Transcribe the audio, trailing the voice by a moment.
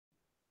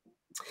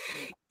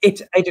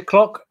It's 8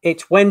 o'clock.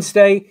 It's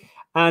Wednesday,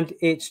 and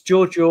it's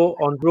Giorgio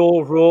on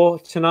Raw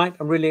tonight.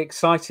 I'm really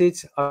excited.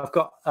 I've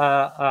got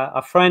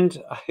a friend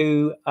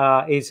who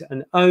is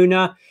an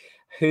owner,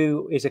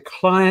 who is a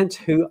client,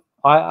 who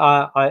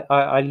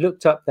I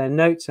looked up their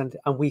notes, and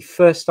we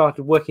first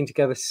started working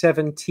together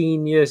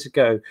 17 years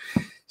ago.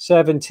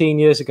 17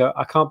 years ago.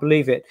 I can't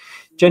believe it.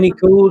 Jenny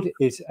Gould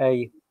is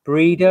a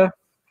breeder,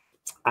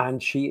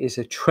 and she is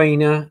a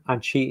trainer,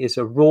 and she is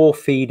a raw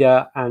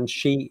feeder, and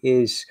she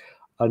is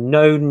a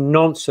no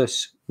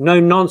nonsense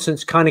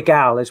kind of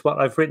gal, is what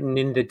I've written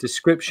in the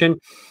description.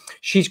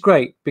 She's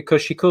great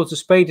because she calls a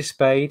spade a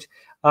spade.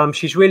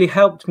 She's really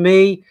helped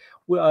me.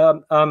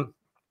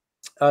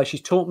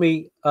 She's taught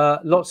me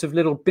lots of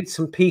little bits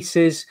and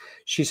pieces.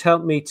 She's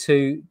helped me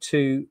to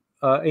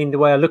in the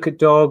way I look at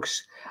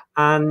dogs,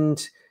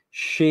 and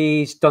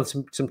she's done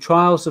some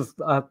trials of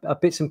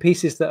bits and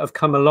pieces that have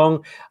come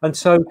along, and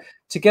so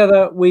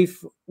together we've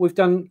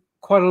done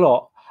quite a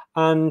lot.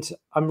 And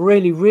I'm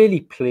really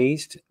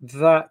pleased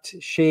that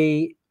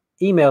she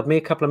emailed me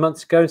a couple of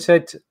months ago and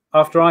said,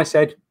 after I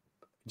said,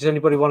 does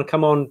anybody want to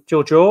come on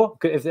Giorgio,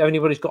 if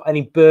anybody's got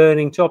any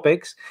burning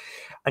topics?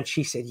 And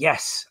she said,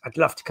 yes, I'd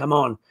love to come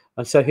on.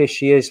 And so here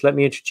she is. Let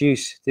me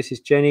introduce. This is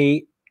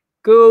Jenny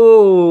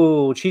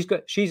Gould. She's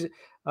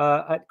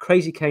at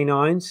Crazy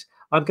Canines.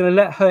 I'm going to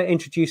let her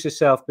introduce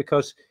herself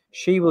because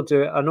she will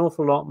do it an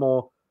awful lot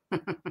more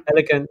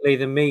elegantly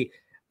than me.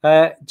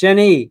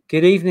 Jenny,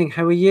 good evening.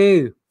 How are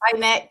you? Hi,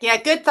 Nick. Yeah,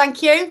 good.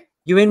 Thank you.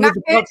 You in with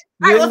the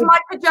Out of my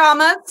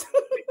pajamas.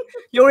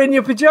 You're in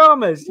your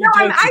pajamas. No,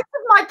 I'm out of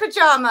my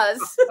pajamas.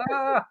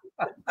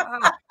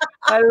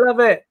 I love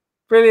it.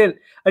 Brilliant.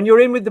 And you're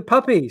in with the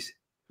puppies.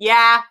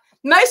 Yeah.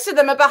 Most of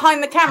them are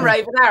behind the camera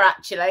over there,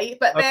 actually,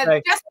 but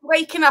they're just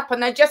waking up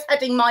and they're just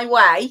heading my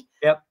way.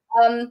 Yep.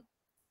 They're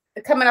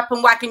coming up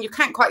and wagging. You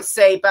can't quite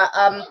see, but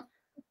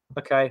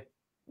okay.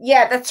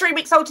 Yeah, they're 3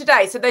 weeks old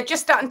today, so they're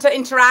just starting to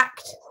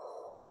interact.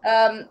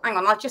 Hang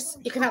on,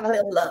 you can have a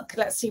little look.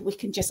 Let's see if we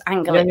can just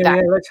angle it down.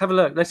 Yeah, let's have a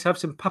look. Let's have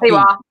some puppy.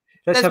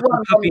 Let's have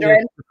some puppy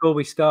before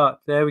we start.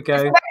 There we go.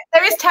 So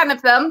there is 10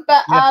 of them,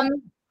 but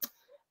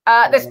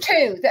there's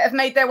 2 that have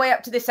made their way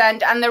up to this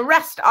end, and the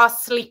rest are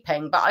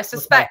sleeping. But I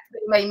suspect they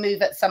may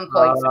move at some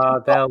point.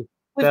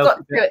 We've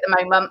got 2 at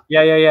the moment.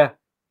 Yeah.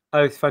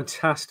 Oh,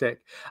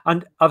 fantastic!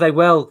 And are they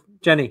well,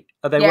 Jenny?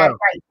 Are they well?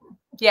 Great.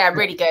 Yeah,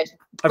 really good.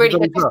 Really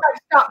good. Just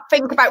start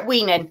think about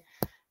weaning.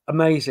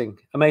 Amazing.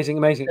 If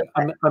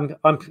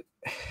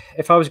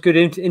I was a good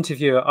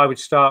interviewer, I would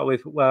start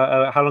with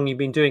how long you've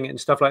been doing it and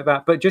stuff like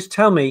that. But just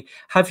tell me,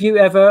 have you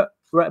ever,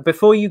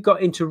 before you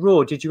got into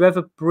raw, did you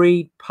ever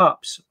breed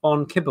pups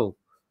on kibble?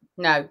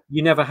 No,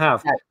 you never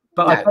have. No.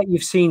 But no. I bet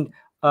you've seen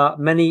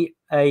many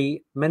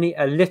a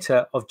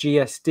litter of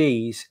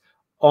GSDs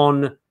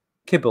on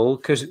kibble,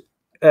 because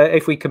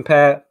if we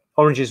compare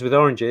oranges with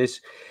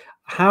oranges,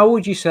 how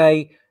would you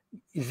say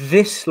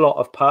this lot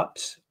of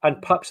pups and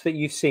pups that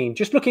you've seen,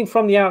 just looking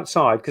from the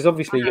outside, because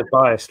obviously you're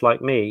biased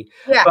like me.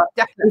 Yeah, but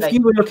definitely. If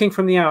you were looking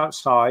from the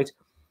outside,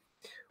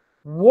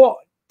 what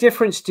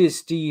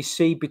differences do you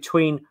see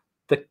between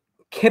the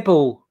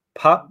kibble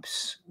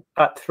pups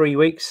at 3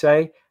 weeks,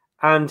 say,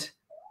 and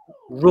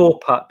raw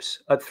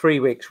pups at 3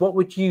 weeks? What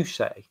would you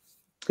say?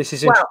 This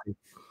is interesting.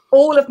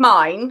 All of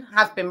mine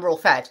have been raw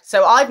fed,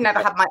 so I've never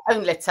had my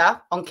own litter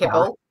on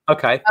kibble.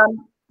 Okay.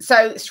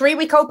 So 3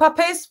 week old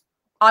puppies,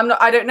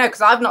 I don't know,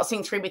 because I've not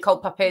seen 3 week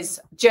old puppies,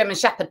 German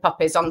Shepherd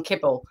puppies on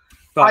kibble.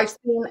 Right. I've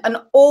seen an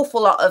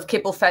awful lot of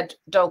kibble fed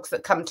dogs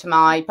that come to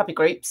my puppy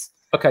groups.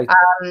 Okay.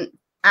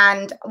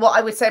 And what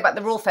I would say about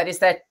the raw fed is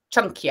they're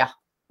chunkier,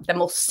 they're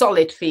more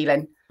solid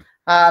feeling,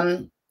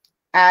 and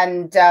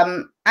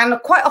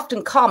quite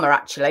often calmer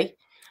actually,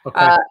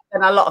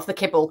 than a lot of the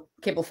kibble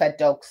fed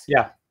dogs.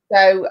 Yeah.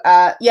 So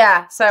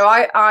so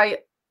I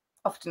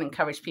often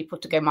encourage people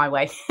to go my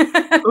way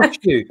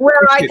where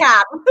I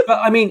can. But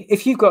I mean,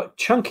 if you've got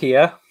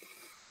chunkier,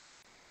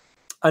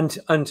 and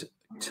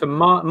to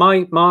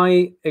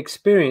my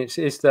experience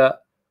is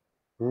that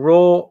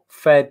raw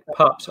fed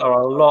pups are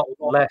a lot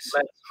less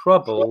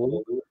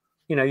trouble.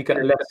 You know, you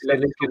get less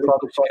problems, you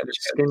get less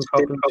skin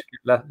problems, you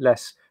get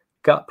less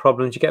gut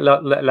problems, you get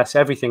less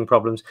everything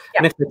problems. Yeah.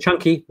 And if they're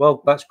chunky,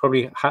 well, that's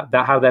probably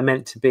how they're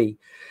meant to be.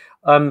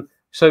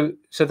 So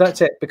that's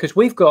it, because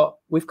we've got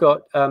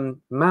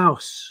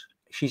Mouse.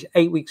 She's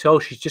 8 weeks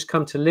old. She's just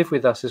come to live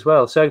with us as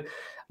well. So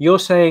you're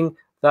saying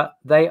that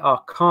they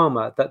are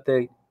calmer, that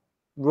the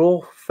raw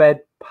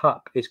fed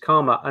pup is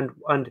calmer,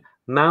 and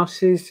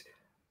Mouse's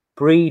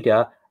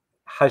breeder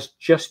has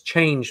just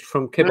changed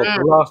from kibble.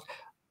 The last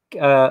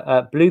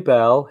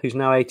Bluebell, who's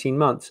now 18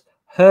 months,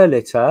 her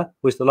litter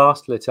was the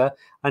last litter,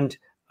 and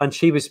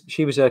she was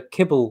a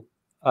kibble.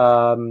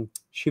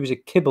 She was a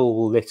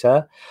kibble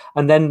litter,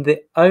 and then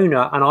the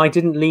owner, and I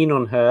didn't lean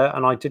on her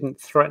and I didn't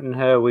threaten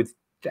her with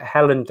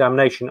hell and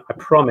damnation, I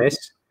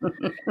promise.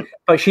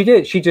 But she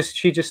did. She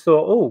just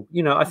thought, oh,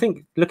 you know, I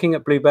think looking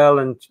at Bluebell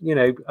and, you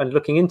know, and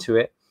looking into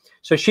it.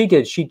 So she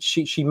did.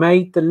 She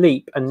made the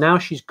leap, and now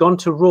she's gone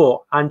to raw,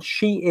 and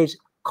she is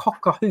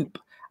cock a hoop,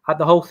 at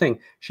the whole thing.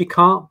 She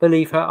can't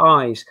believe her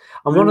eyes.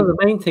 And one of the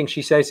main things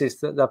she says is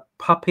that the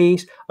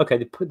puppies, okay,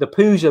 the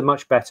poos are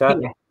much better,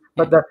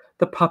 but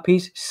the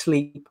puppies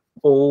sleep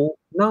all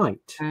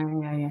night.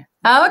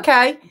 Oh,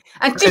 okay.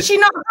 And did she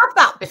not have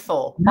that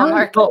before? No,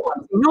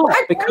 not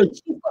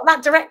because she's got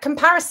that direct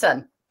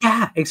comparison.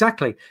 Yeah,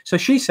 exactly. So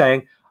she's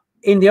saying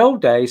in the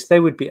old days, they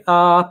would be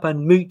up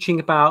and mooching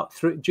about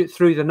through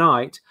the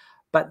night,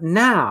 but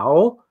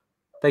now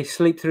they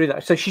sleep through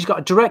that. So she's got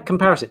a direct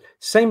comparison.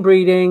 Same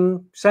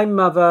breeding, same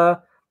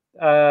mother,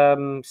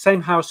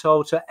 same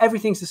household. So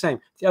everything's the same.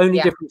 The only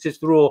difference is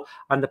the raw,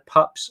 and the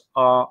pups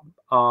are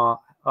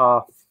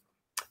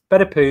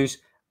better poos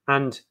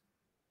and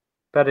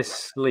better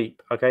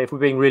sleep. Okay, if we're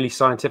being really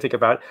scientific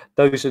about it,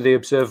 those are the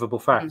observable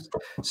facts.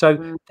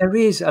 So there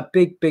is a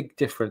big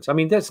difference. I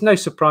mean, that's no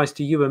surprise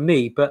to you and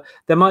me, but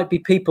there might be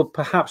people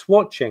perhaps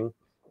watching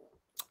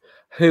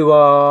who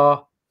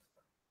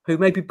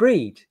maybe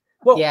breed.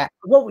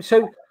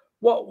 So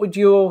what would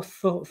your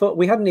thought?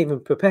 We hadn't even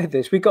prepared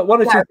this. We've got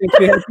one or two things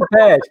we had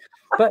prepared,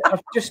 but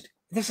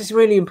this is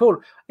really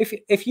important.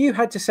 If you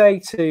had to say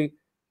to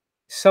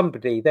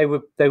somebody they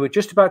were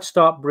just about to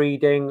start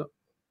breeding,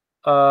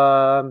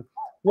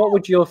 what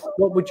would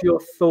your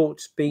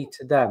thoughts be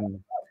to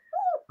them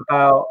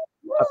about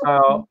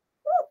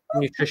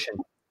nutrition?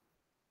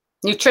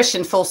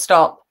 Nutrition, full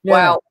stop.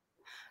 Well,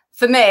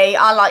 for me,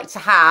 I like to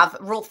have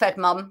raw-fed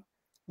mum,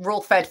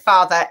 raw-fed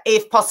father,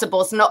 if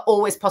possible. It's not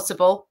always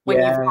possible when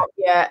you've got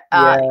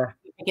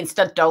your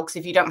stud dogs,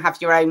 if you don't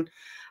have your own.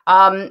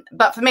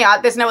 But for me,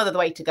 there's no other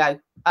way to go.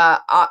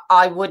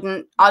 I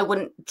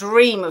wouldn't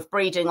dream of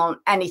breeding on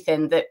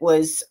anything that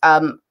was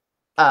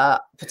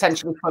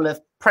potentially full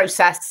of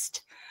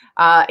processed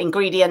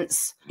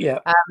ingredients.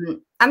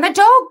 And the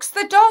dogs,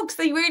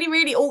 they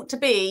really ought to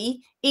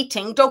be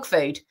eating dog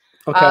food.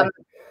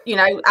 You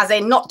know, as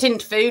in not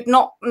tinned food,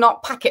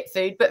 not packet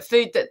food, but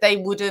food that they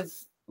would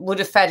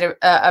have fed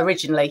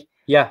originally.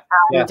 I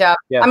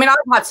mean, I've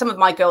had some of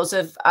my girls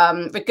have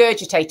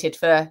regurgitated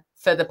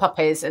for the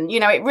puppies, and you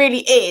know, it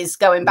really is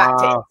going back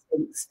to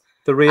instincts.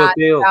 The real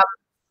deal.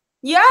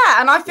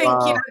 And I think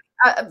you know,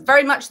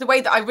 very much the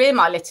way that I rear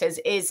my litters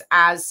is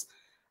as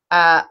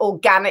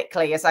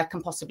organically as I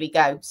can possibly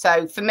go.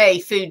 So for me,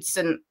 food's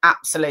an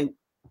absolute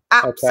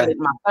must.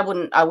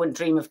 I wouldn't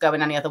dream of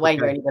going any other way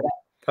really with it.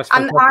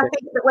 And I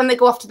think that when they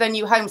go off to their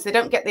new homes, they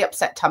don't get the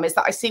upset tummies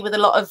that I see with a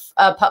lot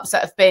of pups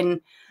that have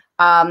been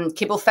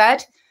kibble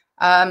fed.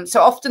 So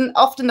often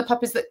the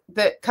puppies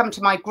that come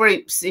to my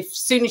groups, if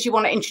soon as you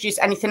want to introduce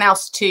anything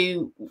else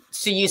to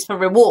use for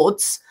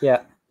rewards,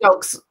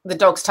 the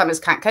dog's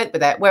tummies can't cope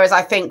with it. Whereas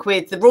I think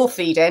with the raw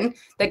feeding,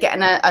 they're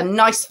getting a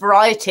nice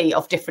variety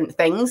of different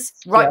things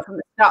right from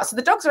the start. So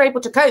the dogs are able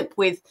to cope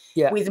with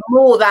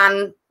more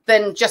than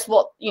just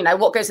what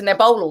goes in their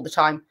bowl all the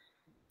time.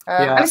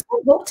 And it's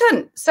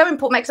so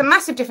important, makes a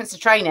massive difference to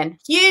training,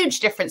 huge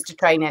difference to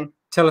training.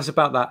 Tell us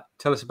about that.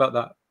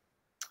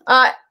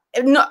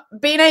 Not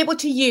being able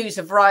to use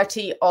a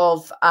variety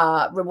of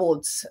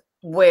rewards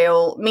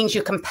means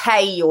you can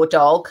pay your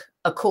dog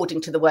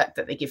according to the work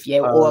that they give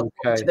you or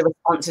to the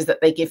responses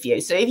that they give you.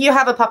 So if you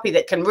have a puppy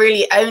that can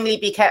really only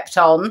be kept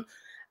on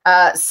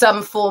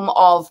some form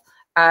of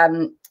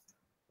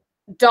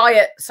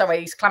diet,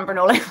 sorry, he's clambering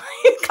all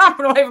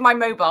over my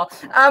mobile,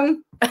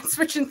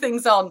 switching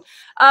things on.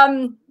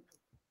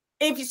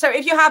 If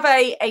you have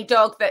a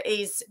dog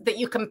that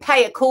you can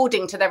pay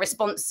according to their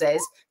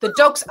responses, the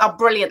dogs are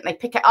brilliant. They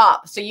pick it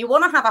up. So you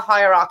want to have a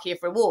hierarchy of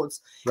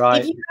rewards.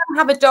 If you don't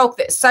have a dog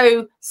that's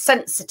so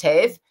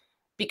sensitive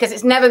because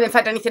it's never been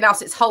fed anything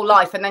else its whole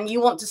life, and then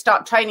you want to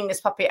start training this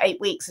puppy at 8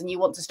 weeks and you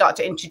want to start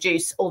to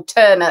introduce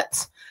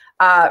alternate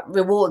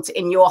rewards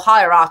in your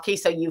hierarchy,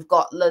 so you've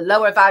got the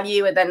lower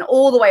value and then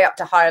all the way up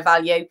to higher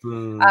value,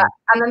 and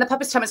then the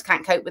puppy's tummies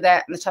can't cope with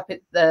it, and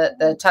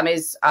the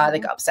tummies they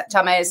got upset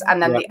tummies,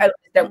 and then the owners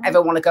don't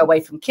ever want to go away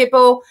from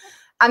kibble.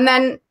 And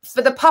then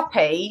for the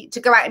puppy to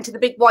go out into the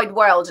big wide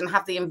world and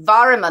have the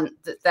environment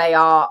that they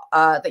are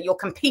that you're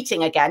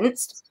competing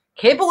against,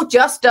 kibble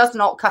just does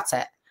not cut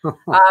it.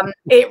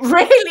 It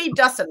really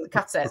doesn't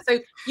cut it. So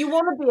you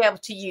want to be able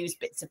to use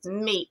bits of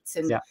meat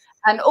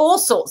and all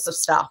sorts of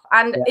stuff.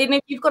 And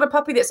if you've got a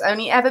puppy that's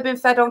only ever been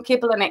fed on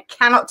kibble and it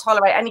cannot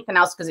tolerate anything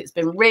else because it's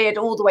been reared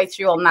all the way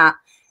through on that,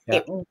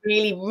 it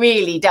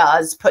really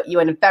does put you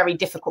in a very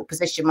difficult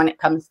position when it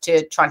comes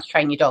to trying to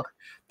train your dog.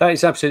 That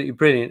is absolutely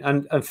brilliant.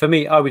 And for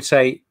me, I would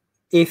say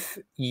if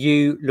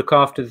you look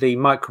after the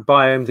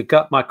microbiome, the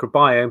gut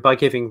microbiome, by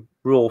giving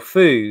raw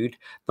food,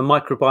 the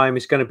microbiome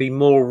is going to be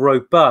more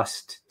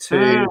robust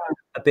to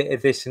a bit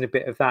of this and a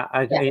bit of that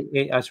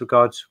as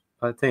regards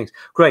things.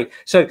 Great.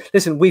 So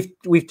listen, we've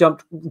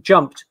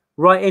jumped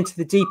right into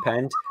the deep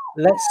end.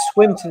 Let's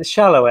swim to the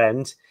shallow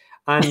end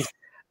and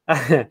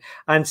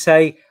and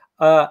say,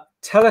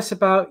 tell us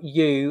about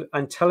you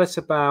and tell us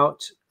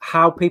about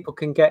how people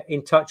can get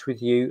in touch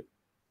with you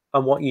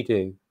and what you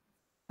do.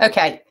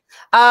 Okay.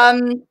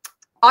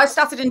 I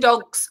started in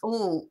dogs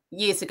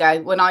years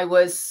ago when I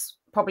was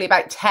probably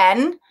about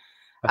 10.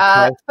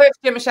 First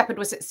German Shepherd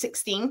was at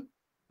 16.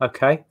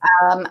 Okay.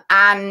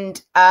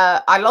 And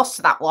I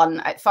lost that one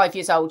at 5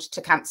 years old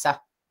to cancer.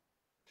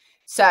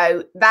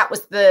 So that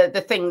was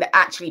the thing that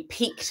actually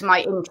piqued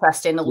my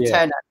interest in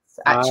alternates.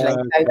 Actually,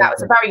 so that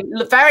was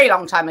a very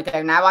long time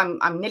ago. Now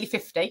I'm nearly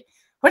 50.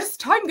 Where does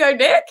the time go,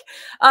 Nick?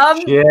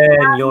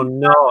 Jen, you're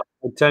not.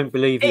 I don't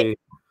believe you.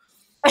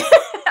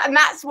 And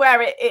that's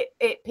where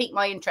it piqued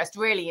my interest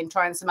really in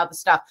trying some other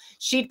stuff.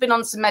 She'd been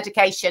on some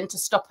medication to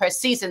stop her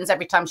seasons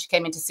every time she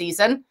came into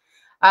season.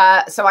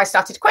 So I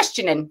started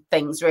questioning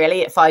things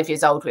really at 5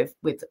 years old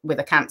with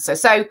a cancer.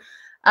 So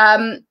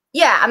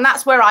yeah, and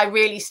that's where I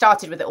really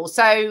started with it all.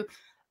 So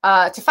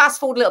to fast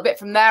forward a little bit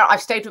from there,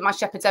 I've stayed with my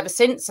shepherds ever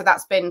since. So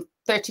that's been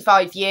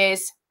 35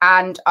 years,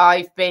 and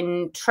I've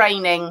been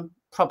training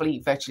probably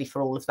virtually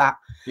for all of that.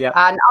 Yeah.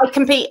 And I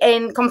compete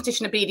in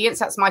competition obedience.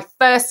 That's my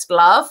first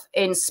love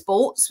in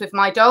sports with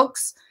my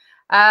dogs.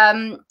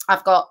 I've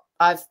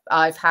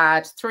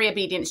had 3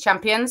 obedience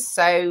champions.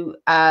 So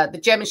the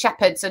German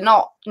Shepherds are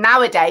not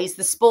nowadays.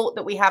 The sport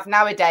that we have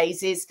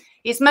nowadays is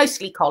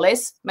mostly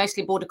collies,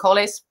 mostly border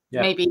collies,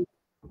 maybe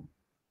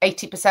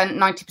 80%,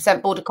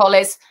 90% border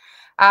collies.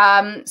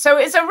 So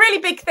it's a really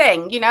big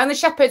thing, you know, and the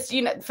Shepherds,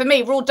 you know, for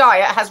me, raw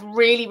diet has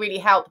really, really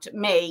helped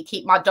me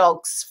keep my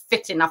dogs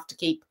fit enough to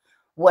keep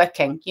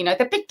working. You know,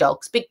 they're big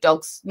dogs,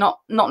 not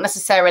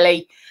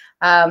necessarily,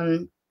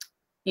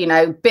 you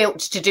know, built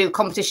to do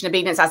competition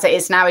obedience as it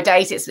is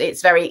nowadays.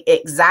 It's very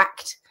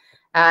exact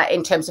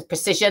in terms of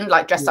precision,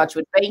 like dressage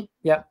would be.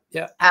 Yeah,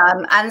 yeah.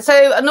 And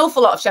so an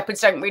awful lot of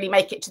Shepherds don't really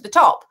make it to the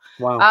top.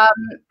 Wow.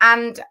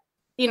 And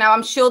you know,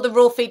 I'm sure the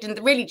raw feed and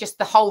really just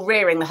the whole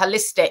rearing, the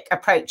holistic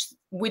approach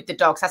with the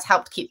dogs has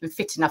helped keep them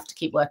fit enough to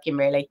keep working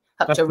really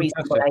up to a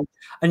reasonable age.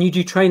 And you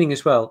do training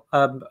as well.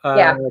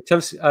 Yeah. Tell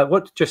us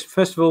just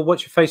first of all,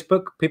 what's your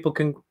Facebook? People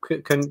can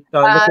look at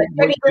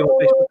Jenny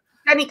Gould,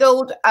 Jenny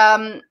Gould.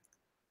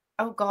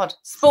 Oh God,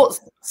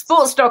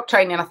 sports dog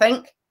training. I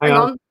think. Hang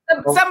on.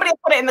 Somebody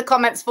put it in the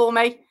comments for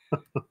me.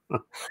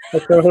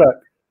 Let's have a look.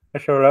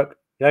 Let's have a look.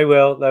 They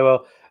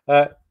will.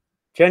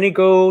 Jenny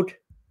Gould.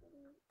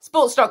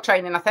 Sports dog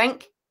training, I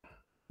think.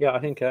 Yeah, I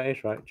think that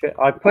is right.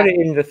 I put it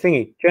in the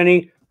thingy.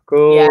 Jenny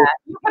Gould. Yeah,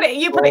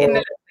 you put it in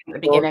the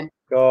beginning.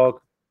 Dog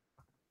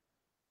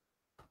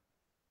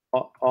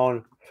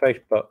on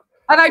Facebook.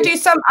 And I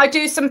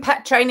do some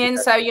pet training,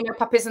 so you know,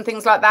 puppies and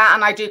things like that,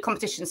 and I do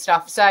competition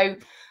stuff. So,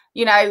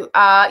 you know,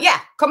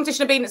 yeah,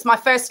 competition obedience is my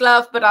first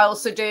love, but I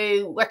also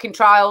do working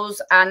trials,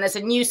 and there's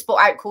a new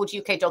sport out called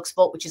UK Dog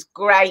Sport, which is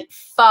great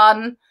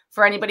fun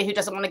for anybody who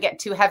doesn't want to get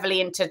too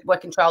heavily into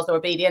working trials or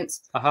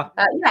obedience.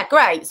 Yeah,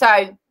 great. So,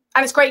 and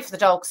it's great for the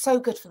dogs. So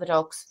good for the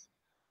dogs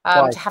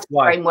to have the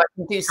brain work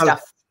and do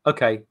stuff.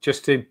 Okay,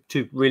 just to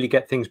really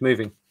get things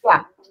moving.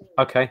 Yeah.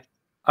 Okay.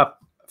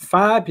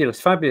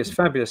 Fabulous.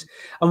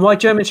 And why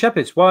German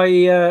Shepherds? Why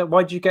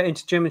did you get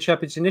into German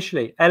Shepherds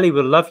initially? Ellie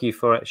will love you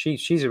for it.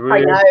 She's a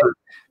really good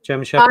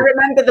German Shepherd. I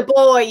remember the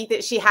boy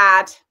that she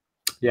had.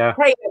 Yeah.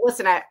 Taylor,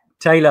 wasn't it?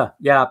 Taylor.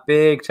 Yeah,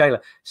 big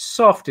Taylor.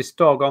 Softest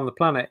dog on the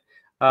planet.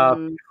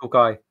 Beautiful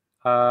guy.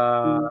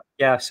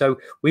 Yeah, so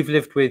we've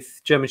lived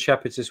with German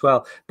Shepherds as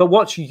well. But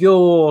what's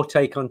your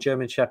take on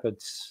German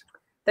Shepherds?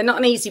 They're not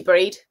an easy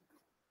breed.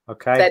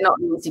 Okay. They're not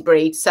an easy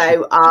breed.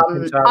 So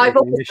I've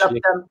always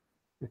loved them.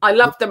 I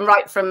loved them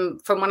right from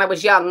when I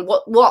was young.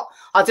 What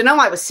I don't know,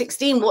 I was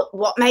 16.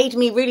 What made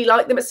me really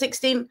like them at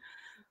 16?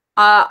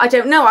 I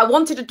don't know. I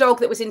wanted a dog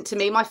that was into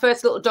me. My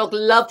first little dog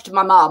loved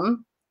my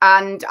mum,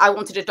 and I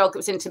wanted a dog that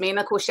was into me. And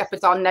of course,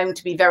 Shepherds are known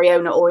to be very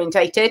owner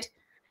orientated.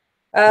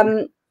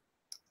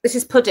 This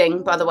is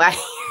Pudding, by the way.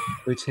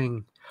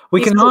 Pudding.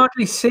 We can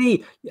hardly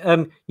see.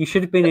 You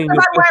should have been in. I'm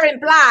wearing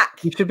black.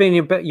 You should have been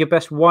in your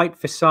best white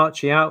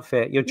Versace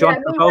outfit. Your John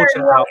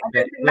Travolta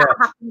outfit. That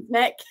happens,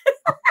 Nick.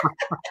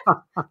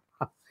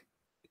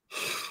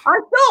 I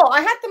thought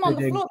I had them on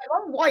the floor. They're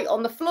all white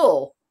on the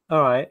floor.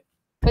 All right.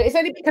 But it's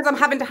only because I'm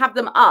having to have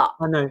them up.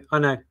 I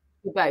know.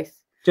 You both.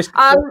 Just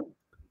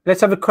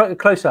let's have a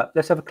close up.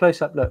 Let's have a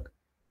close up look.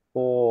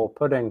 Oh,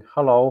 Pudding.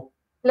 Hello.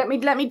 Let me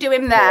do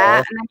him there,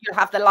 and then you'll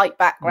have the light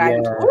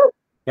background.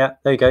 Yeah,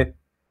 there you go.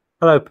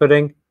 Hello,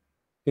 Pudding.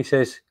 He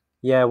says,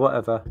 "Yeah,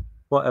 whatever."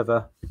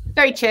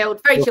 Very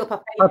chilled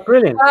puppy. Oh,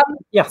 brilliant.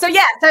 Yeah. So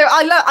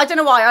I don't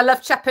know why I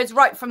love Shepherds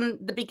right from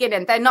the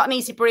beginning. They're not an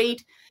easy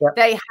breed. Yeah.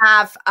 They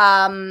have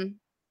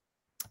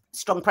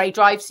strong prey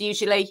drives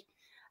usually.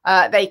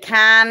 They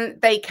can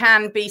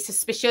be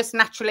suspicious,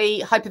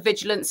 naturally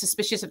hypervigilant,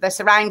 suspicious of their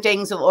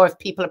surroundings or of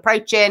people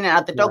approaching and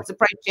other dogs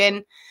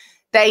approaching.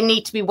 They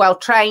need to be well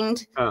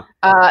trained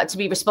to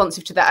be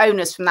responsive to their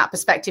owners from that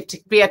perspective, to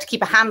be able to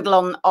keep a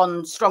handle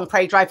on strong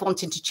prey drive,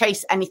 wanting to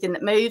chase anything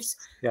that moves.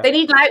 Yeah. They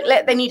need an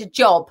outlet. They need a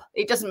job.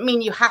 It doesn't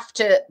mean you have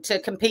to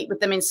compete with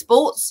them in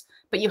sports,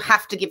 but you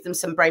have to give them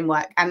some brain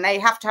work, and they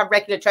have to have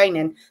regular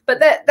training. But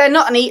they're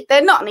not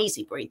an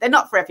easy breed. They're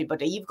not for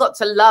everybody. You've got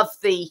to love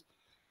the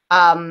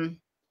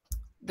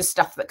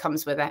stuff that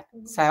comes with it.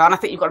 So, and I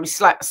think you've got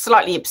to be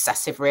slightly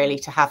obsessive, really,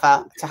 to have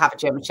a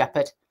German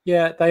Shepherd.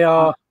 Yeah, they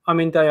are. I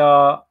mean, they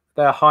are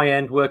they're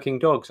high-end working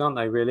dogs, aren't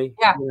they? Really?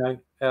 Yeah. You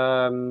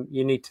know,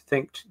 you need to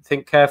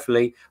think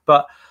carefully,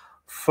 but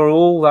for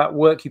all that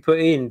work you put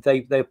in,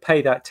 they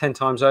pay that 10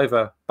 times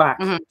over back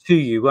to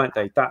you, won't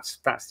they? That's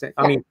it.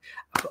 I mean,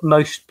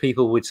 most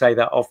people would say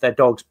that of their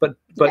dogs, but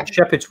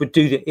shepherds would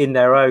do it in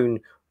their own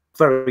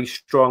very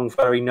strong,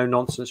 very no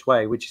nonsense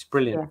way, which is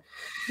brilliant.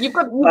 You've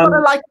got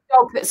to like a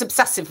dog that's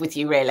obsessive with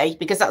you, really,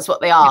 because that's what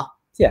they are.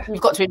 Yeah,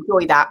 you've got to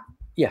enjoy that.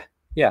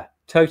 Yeah,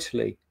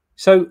 totally.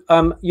 So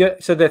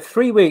so they're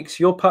 3 weeks.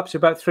 Your pups are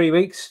about 3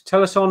 weeks.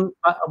 Tell us on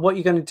what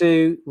you're going to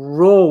do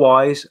raw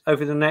wise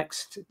over the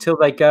next till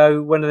they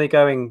go. When are they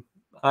going?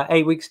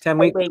 8 weeks, 10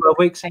 weeks, 12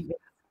 weeks,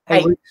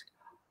 8 weeks.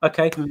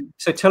 Okay.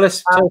 So tell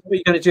us what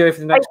you're going to do over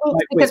the next 8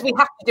 weeks, because we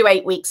have to do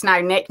 8 weeks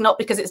now, Nick, not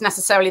because it's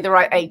necessarily the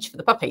right age for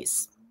the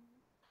puppies.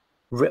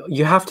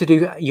 You have to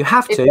do. You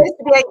have to. It's supposed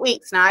to be 8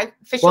 weeks now.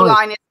 Official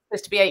line is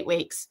supposed to be 8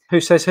 weeks. Who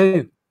says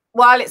who?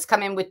 While it's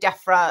coming with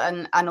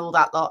DEFRA and all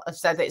that lot, I've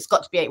said that it's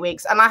got to be 8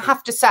 weeks. And I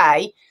have to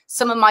say,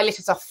 some of my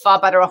litters are far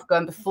better off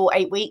going before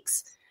 8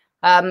 weeks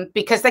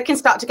because they can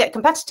start to get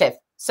competitive.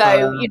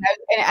 So, you know,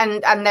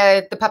 and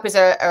the puppies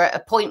are at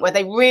a point where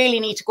they really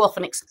need to go off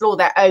and explore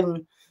their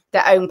own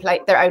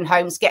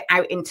homes, get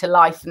out into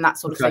life and that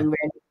sort of thing,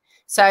 really.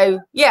 So,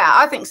 yeah,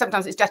 I think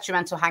sometimes it's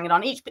detrimental hanging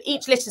on.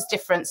 Each litter's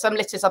different. Some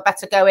litters are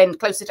better going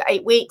closer to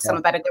 8 weeks. Some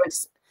are better going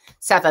to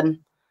 7.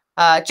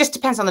 Just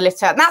depends on the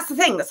litter. And that's the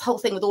thing. That's the whole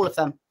thing with all of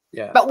them.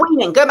 Yeah. But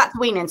weaning, going back to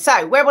weaning.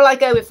 So where will I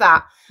go with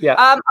that? Yeah.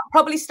 I'll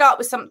probably start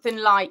with something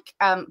like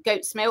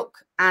goat's milk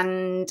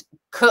and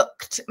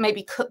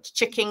maybe cooked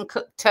chicken,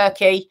 cooked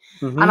turkey.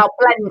 And I'll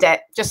blend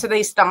it just so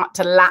they start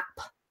to lap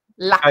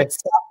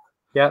itself.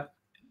 Yeah.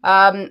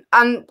 And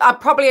I'll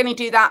probably only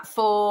do that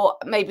for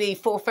maybe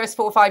first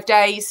 4 or 5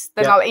 days.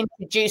 Then I'll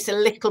introduce a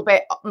little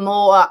bit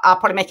more. I'll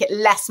probably make it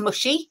less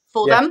mushy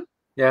for them.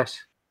 Yes.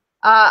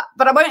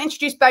 But I won't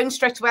introduce bones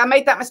straight away. I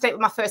made that mistake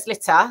with my first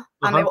litter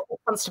and they were all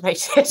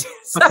constipated.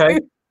 So,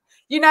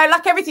 you know,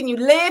 like everything, you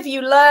live,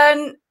 you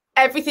learn,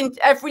 everything,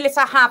 every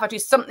litter I have, I do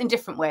something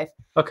different with.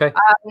 Okay.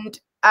 And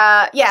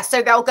yeah,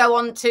 so they'll go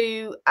on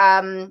to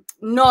but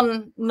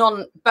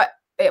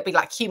it'll be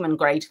like human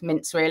grade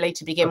mince really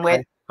to begin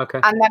with. Okay.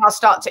 And then I'll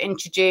start to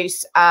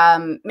introduce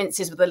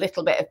minces with a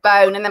little bit of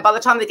bone. And then by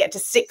the time they get to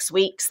 6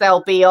 weeks,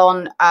 they'll be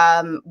on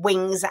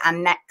wings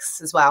and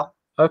necks as well.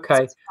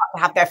 Okay. So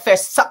to have their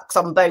first sucks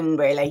on bone,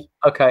 really.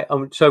 Okay.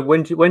 So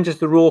when does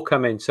the raw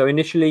come in? So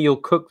initially you'll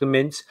cook the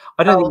mince.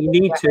 I don't think you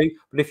need to,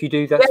 but if you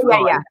do, that's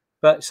fine. Yeah.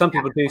 But some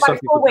people do. Some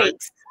people 4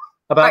 weeks.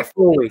 About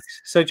 4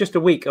 weeks. So just a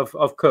week of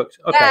cooked.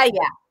 Okay.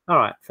 Yeah. All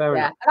right. Fair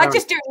enough. And I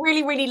just do it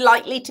really, really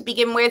lightly to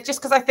begin with, just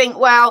because I think,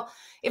 well,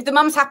 if the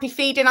mum's happy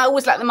feeding, I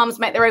always let the mums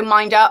make their own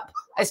mind up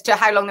as to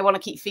how long they want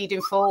to keep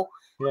feeding for.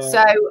 Yeah.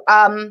 So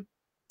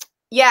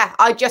yeah,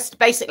 I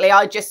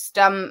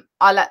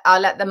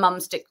let the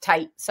mums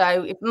dictate.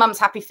 So if mum's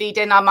happy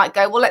feeding, I might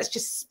go, well, let's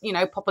just, you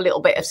know, pop a little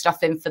bit of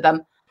stuff in for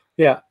them.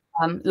 Yeah.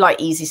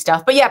 Light, easy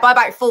stuff. But yeah, by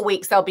about 4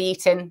 weeks, they'll be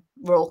eating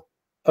raw.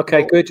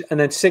 Okay, good. And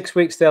then 6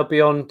 weeks, they'll be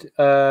on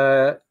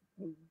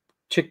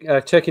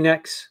turkey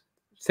necks,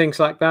 things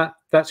like that.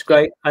 That's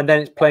great. And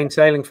then it's plain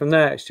sailing from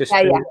there. It's just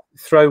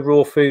throw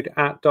raw food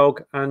at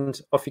dog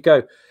and off you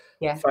go.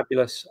 Yeah.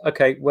 Fabulous.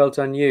 Okay, well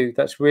done you.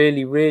 That's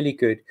really, really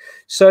good.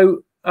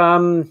 So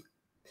and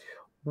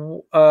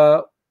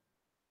the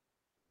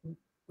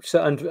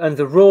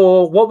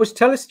raw,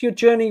 tell us your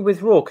journey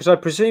with raw, because I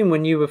presume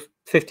when you were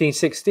 15,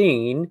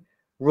 16,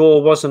 raw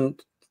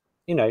wasn't,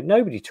 you know,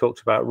 nobody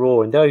talked about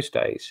raw in those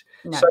days.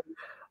 No. So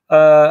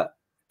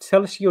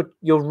tell us your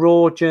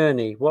raw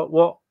journey.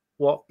 What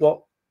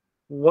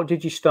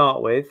did you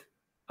start with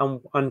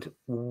and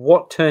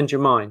what turned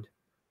your mind?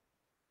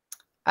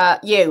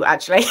 You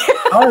actually.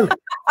 Oh,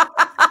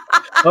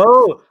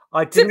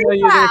 I didn't know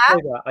you were going to say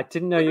that. I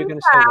didn't know you were going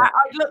to say that.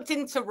 I looked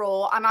into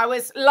raw and I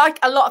was like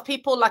a lot of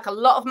people, like a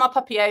lot of my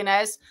puppy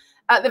owners.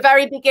 At the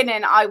very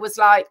beginning, I was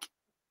like,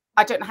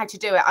 I don't know how to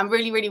do it. I'm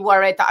really, really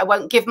worried that I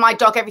won't give my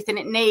dog everything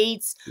it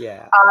needs.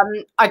 Yeah.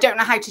 I don't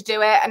know how to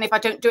do it. And if I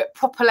don't do it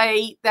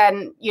properly,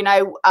 then, you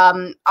know,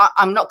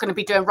 I'm not going to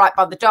be doing right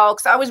by the dog.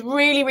 So I was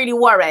really, really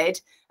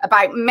worried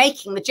about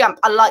making the jump.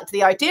 I liked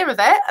the idea of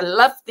it. I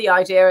loved the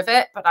idea of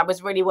it, but I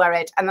was really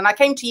worried. And then I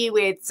came to you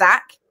with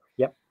Zach.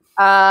 Yep.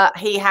 I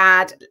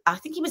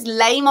think he was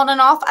lame on and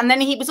off. And then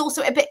he was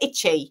also a bit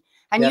itchy.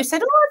 And you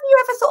said, oh, have you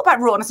ever thought about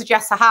raw? And I said,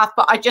 yes, I have.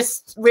 But I'm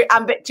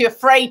a bit too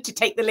afraid to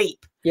take the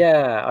leap.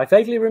 Yeah, I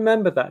vaguely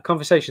remember that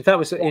conversation. That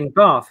was in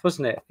Bath,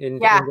 wasn't it? In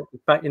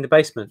the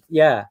basement.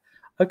 Yeah.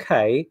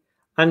 Okay.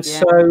 And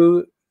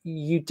so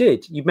you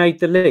made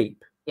the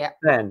leap. Yeah.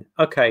 Then.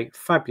 Okay.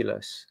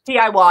 Fabulous.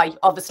 DIY,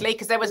 obviously,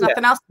 because there was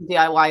nothing else in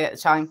DIY at the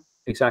time.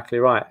 Exactly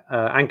right.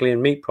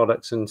 Anglian meat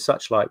products and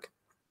such like.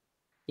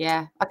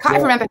 Yeah. I can't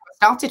even remember who I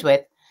started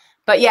with.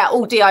 But yeah,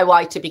 all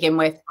DIY to begin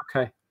with.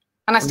 Okay.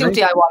 And I still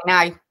DIY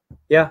now.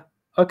 Yeah.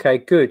 Okay,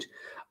 good.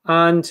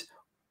 And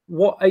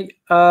what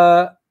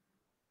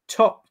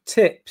top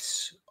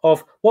tips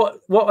of what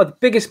are the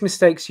biggest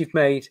mistakes you've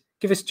made?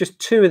 Give us just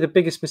 2 of the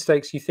biggest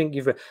mistakes you think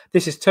you've.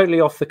 This is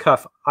totally off the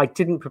cuff. I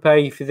didn't prepare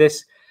you for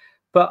this.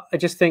 but I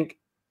just think,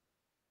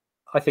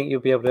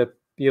 you'll be able to,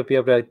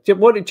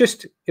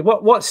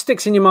 what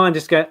sticks in your mind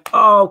is going,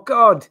 oh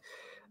God,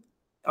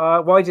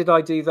 why did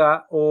I do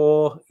that?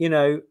 Or, you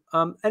know,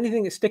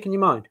 anything that stick in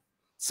your mind.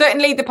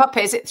 Certainly the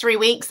puppies at 3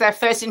 weeks, their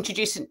first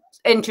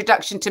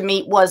introduction to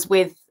meat was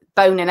with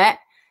bone in it.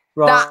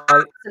 Right. That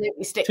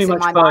absolutely sticks in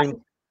my mind.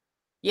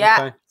 Yeah,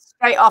 okay.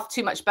 Straight off,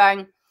 too much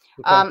bone.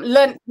 Okay.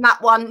 Learned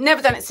that one,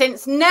 never done it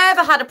since,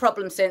 never had a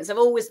problem since. I've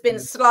always been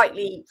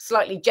slightly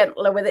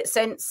gentler with it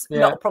since.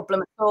 Not a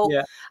problem at all.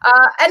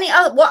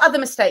 What other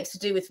mistakes to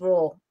do with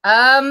raw?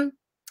 Oh,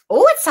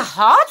 it's a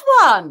hard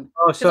one.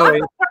 Oh,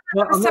 sorry. No,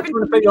 I'm not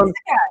trying to put you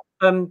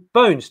on.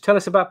 Bones. Tell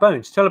us about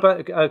bones. Tell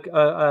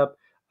about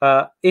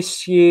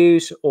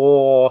issues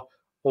or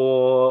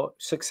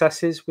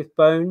successes with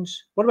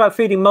bones. What about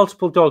feeding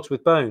multiple dogs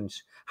with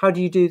bones? How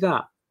do you do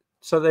that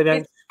so they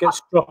don't get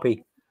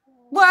stroppy?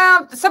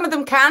 Well, some of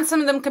them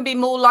can be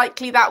more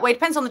likely that way.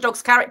 Depends on the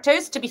dog's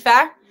characters, to be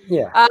fair.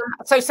 Yeah.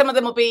 So some of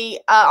them will be,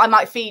 I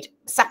might feed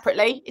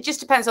separately. It just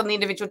depends on the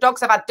individual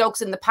dogs. I've had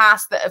dogs in the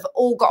past that have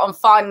all got on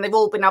fine and they've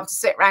all been able to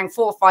sit around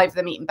 4 or 5 of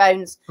them eating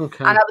bones.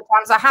 Okay. And other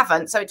times I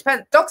haven't. So it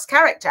depends. Dog's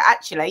character,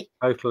 actually.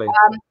 Totally.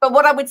 But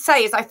what I would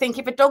say is I think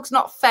if a dog's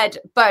not fed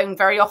bone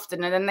very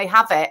often and then they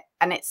have it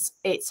and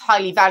it's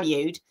highly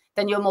valued,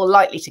 then you're more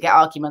likely to get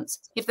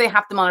arguments. If they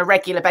have them on a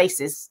regular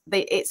basis,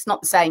 it's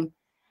not the same.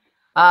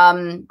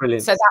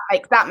 Brilliant. So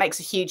that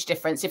makes a huge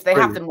difference if they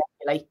have them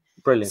regularly.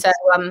 Brilliant. So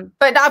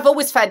but I've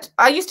always fed,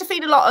 I used to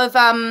feed a lot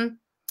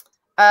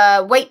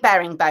of weight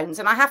bearing bones,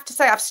 and I have to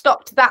say I've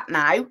stopped that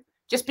now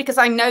just because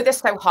I know they're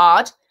so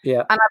hard.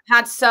 Yeah. And I've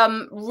had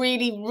some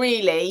really,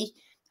 really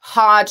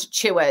hard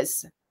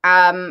chewers.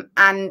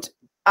 And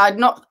I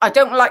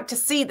don't like to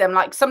see them,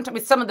 like sometimes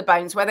with some of the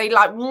bones where they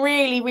like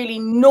really, really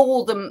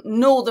gnaw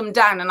them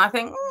down, and I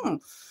think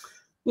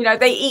you know,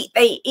 they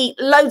eat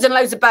loads and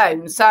loads of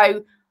bones.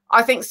 So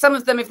I think some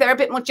of them, if they're a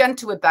bit more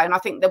gentle with bone, I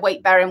think the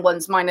weight-bearing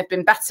ones mine have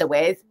been better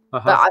with.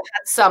 But I've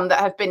had some that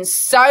have been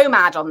so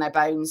mad on their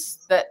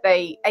bones that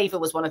Ava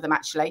was one of them,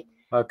 actually.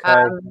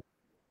 Okay.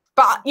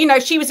 But, you know,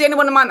 she was the only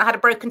one of mine that had a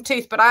broken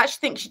tooth, but I actually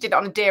think she did it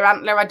on a deer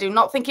antler. I do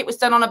not think it was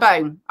done on a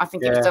bone. I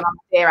think it was done on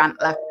a deer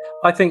antler.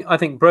 I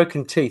think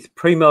broken teeth,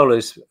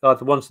 premolars are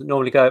the ones that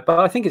normally go, but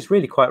I think it's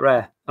really quite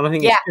rare. And I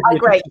think I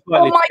agree.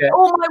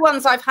 All my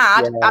ones I've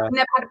had, I've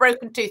never had a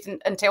broken tooth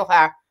until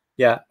her.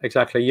 Yeah,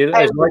 exactly. You're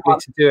as likely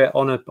to do it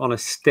on a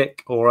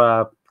stick or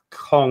a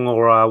Kong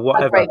or a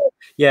whatever.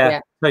 Yeah,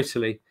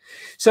 totally.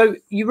 So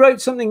you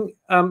wrote something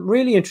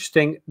really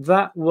interesting.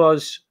 That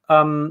was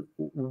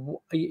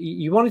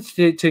you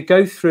wanted to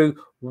go through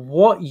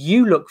what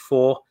you look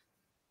for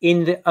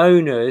in the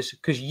owners,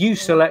 because you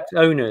select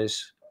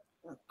owners,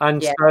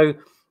 and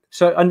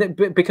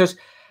because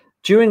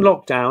during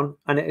lockdown,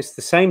 and it's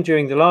the same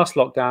during the last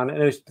lockdown,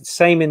 and it was the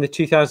same in the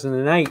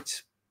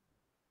 2008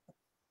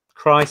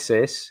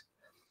 crisis,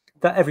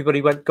 that everybody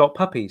got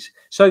puppies.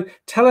 So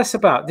tell us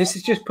about this.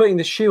 Is just putting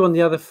the shoe on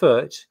the other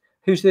foot.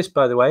 Who's this,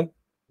 by the way?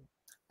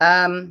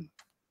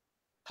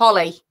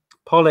 Polly.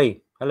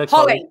 Hello,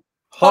 Polly.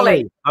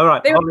 All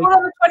right. They were all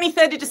on the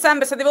 23rd of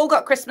December, so they've all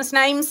got Christmas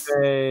names.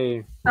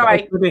 Hey.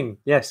 Sorry.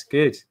 Yes,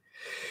 good.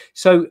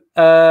 So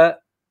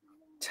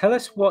tell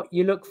us what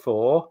you look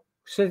for.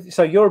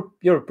 So you're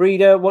a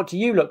breeder. What do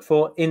you look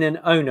for in an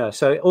owner?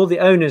 So all the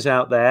owners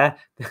out there,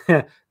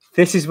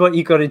 this is what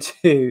you got to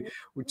do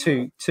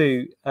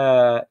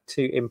to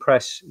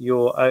impress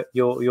your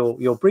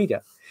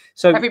breeder.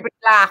 So everybody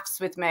laughs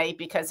with me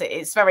because it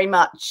is very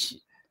much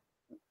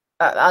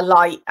a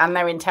light, and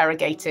they're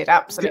interrogated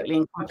absolutely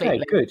and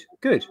completely. Okay,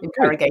 good.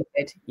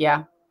 Interrogated,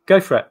 yeah.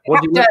 Go for it.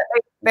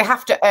 They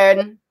have to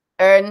earn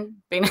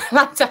being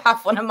allowed to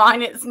have one of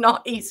mine. It's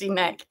not easy,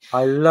 Nick.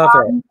 I love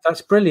it.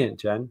 That's brilliant,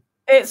 Jen.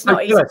 It's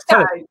not easy.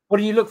 Tell us. What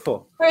do you look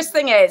for? First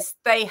thing is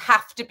they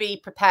have to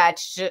be prepared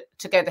to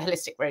go the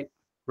holistic route.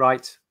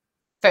 Right.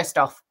 First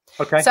off.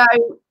 Okay. So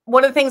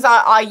one of the things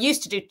I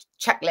used to do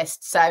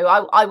checklists. So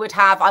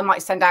I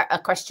might send out a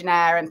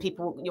questionnaire, and you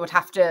would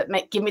have to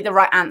give me the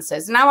right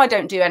answers. Now I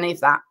don't do any of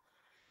that.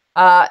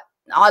 I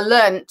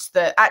learnt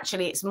that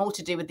actually it's more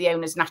to do with the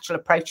owner's natural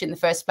approach in the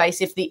first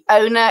place. If the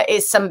owner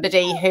is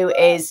somebody who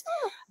is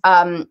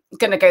going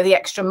to go the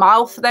extra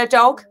mile for their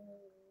dog,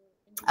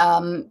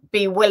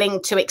 be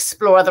willing to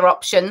explore other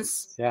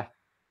options. Yeah.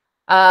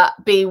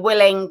 Be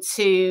willing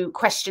to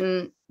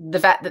question the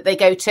vet that they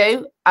go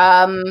to.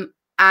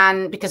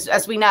 And because,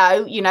 as we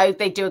know,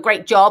 they do a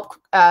great job.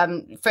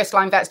 First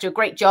line vets do a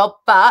great job,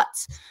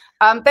 but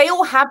they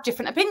all have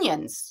different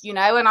opinions, and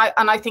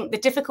I think the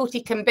difficulty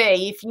can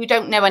be if you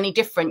don't know any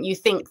different, you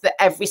think that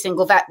every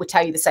single vet would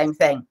tell you the same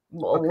thing.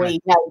 Well, we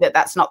know that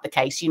that's not the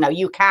case.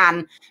 You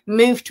can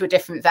move to a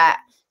different vet.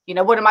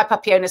 One of my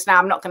puppy owners now,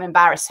 I'm not going to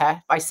embarrass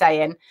her by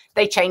saying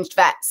they changed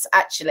vets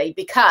actually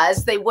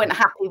because they weren't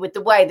happy with the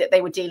way that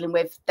they were dealing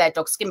with their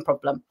dog's skin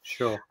problem.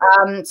 Sure.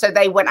 So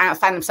they went out and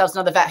found themselves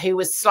another vet who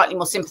was slightly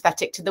more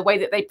sympathetic to the way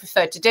that they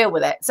preferred to deal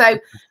with it. So,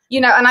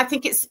 and I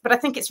think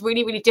it's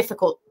really, really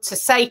difficult to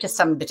say to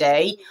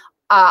somebody,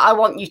 I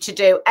want you to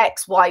do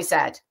X, Y, Z.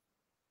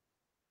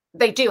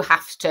 they do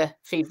have to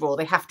feed raw.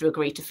 They have to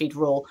agree to feed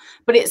raw.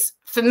 But it's,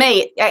 for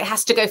me, it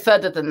has to go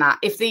further than that.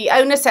 If the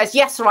owner says,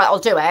 yes, all right, I'll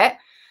do it,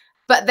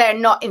 but they're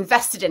not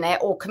invested in it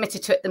or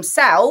committed to it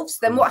themselves,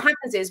 then what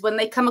happens is when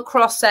they come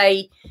across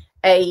a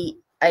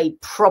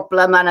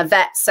problem and a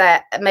vet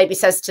maybe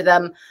says to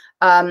them,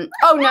 oh,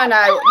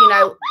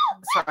 no,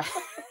 sorry.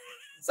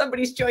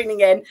 Somebody's joining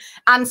in,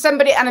 and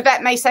a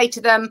vet may say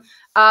to them,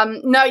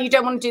 no, you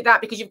don't want to do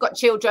that because you've got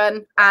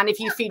children, and if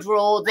you feed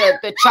raw,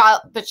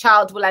 the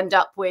child will end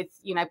up with,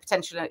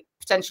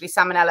 potentially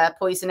salmonella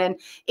poisoning.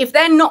 If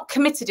they're not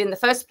committed in the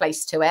first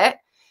place to it,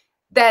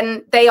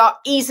 then they are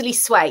easily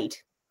swayed.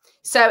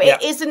 So it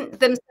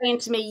isn't them saying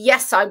to me,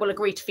 yes, I will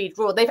agree to feed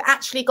raw. They've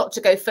actually got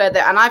to go further,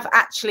 and I've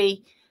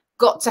actually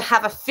got to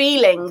have a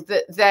feeling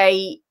that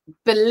they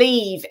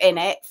believe in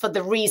it for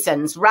the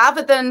reasons,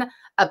 rather than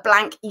a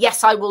blank,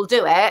 yes, I will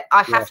do it.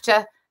 I have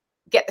to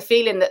get the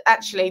feeling that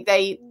actually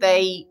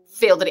they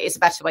feel that it is a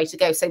better way to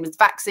go. Same as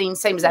vaccine,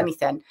 same as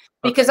anything.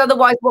 Because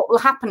otherwise what will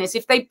happen is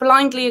if they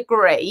blindly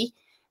agree,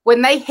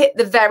 when they hit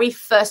the very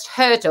first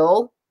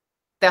hurdle,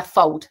 they'll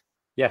fold.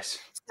 Yes.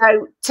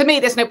 So to me,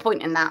 there's no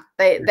point in that.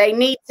 They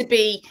need to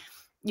be,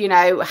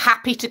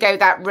 happy to go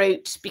that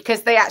route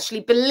because they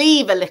actually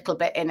believe a little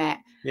bit in it.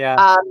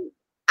 Yeah.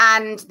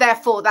 And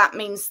therefore that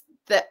means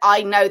that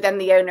I know then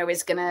the owner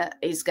is gonna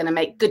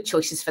make good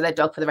choices for their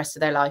dog for the rest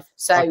of their life.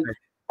 So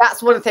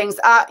that's one of the things,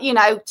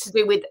 to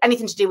do with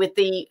anything to do with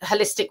the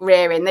holistic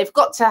rearing. They've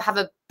got to have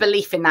a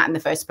belief in that in the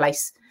first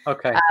place.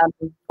 Okay.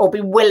 Or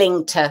be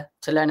willing to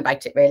learn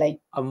about it, really.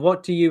 And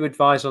what do you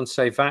advise on,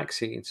 say,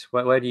 vaccines?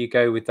 Where do you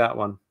go with that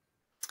one?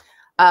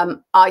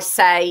 I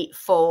say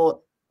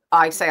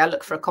I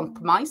look for a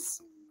compromise.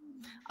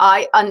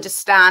 I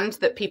understand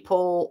that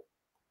people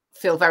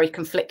feel very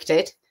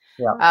conflicted.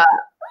 Yeah.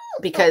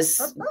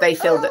 Because they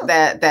feel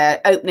that they're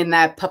opening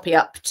their puppy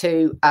up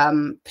to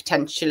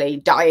potentially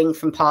dying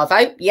from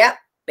parvo. Yeah,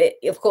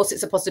 of course,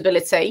 it's a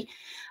possibility.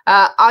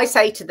 I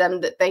say to them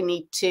that they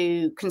need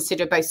to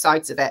consider both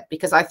sides of it,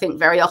 because I think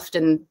very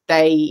often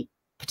they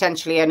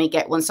potentially only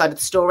get one side of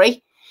the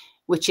story,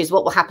 which is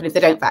what will happen if they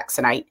don't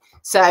vaccinate.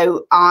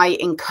 So I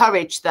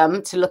encourage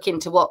them to look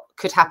into what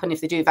could happen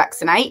if they do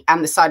vaccinate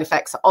and the side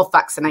effects of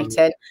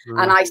vaccinating.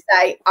 And I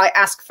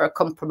ask for a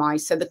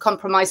compromise. So the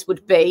compromise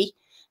would be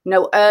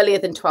no earlier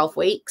than 12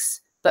 weeks,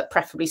 but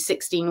preferably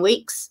 16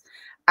 weeks,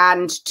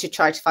 and to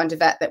try to find a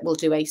vet that will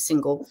do a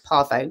single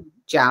parvo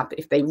jab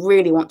if they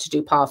really want to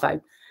do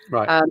parvo.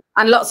 Right.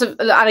 And lots of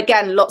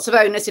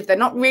owners, if they're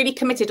not really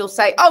committed, will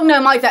say, oh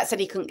no, my vet said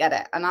he couldn't get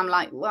it. And I'm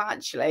like, well,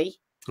 actually,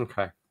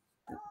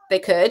 they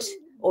could,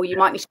 or you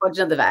might need to find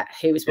another vet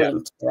who is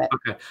willing to do it.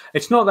 Okay.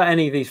 It's not that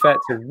any of these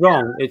vets are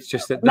wrong. It's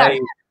just that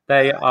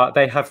they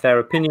have their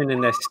opinion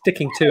and they're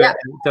sticking to it,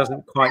 and it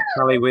doesn't quite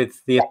tally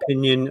with the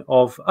opinion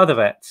of other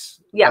vets,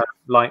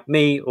 like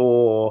me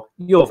or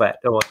your vet,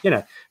 or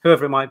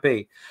whoever it might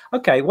be.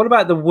 Okay, what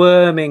about the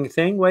worming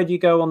thing? Where do you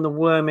go on the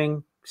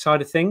worming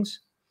side of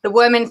things? The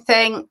worming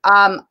thing,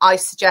 I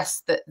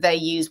suggest that they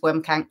use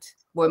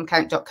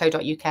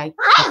wormcount.co.uk.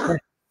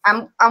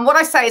 And what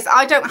I say is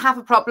I don't have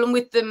a problem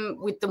with them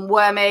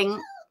worming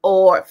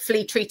or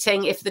flea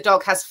treating if the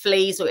dog has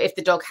fleas or if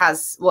the dog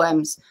has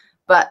worms.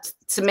 But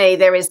to me,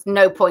 there is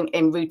no point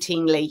in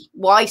routinely.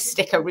 Why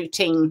stick a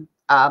routine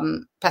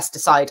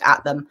pesticide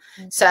at them?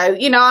 So,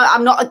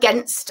 I'm not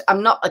against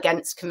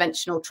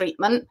conventional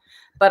treatment,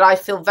 but I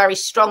feel very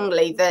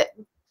strongly that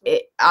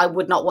I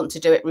would not want to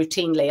do it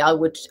routinely. I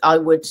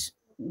would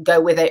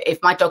go with it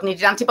if my dog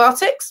needed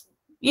antibiotics.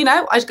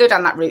 I'd go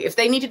down that route. If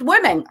they needed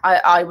worming,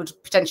 I would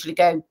potentially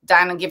go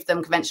down and give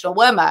them conventional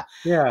wormer.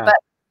 Yeah. But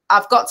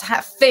I've got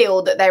to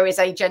feel that there is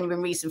a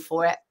genuine reason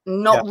for it,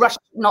 not rush,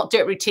 not do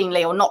it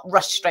routinely, or not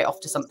rush straight off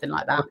to something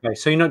like that. Okay,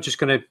 so you're not just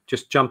going to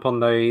jump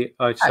on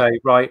I'd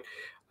say, right,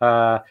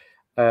 a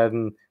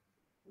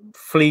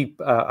flea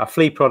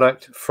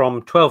product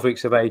from 12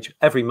 weeks of age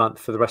every month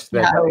for the rest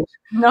of their days.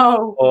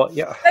 No, or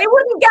they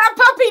wouldn't get a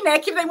puppy,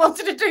 Nick, if they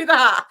wanted to do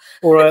that.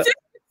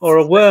 Or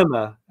a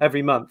wormer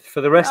every month for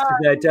the rest of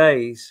their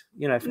days,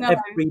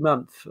 every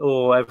month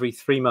or every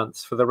 3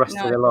 months for the rest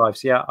of their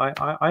lives. Yeah,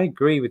 I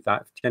agree with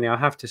that, Jenny, I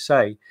have to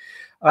say.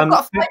 I've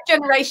got 5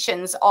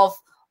 generations of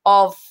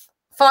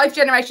 5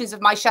 generations of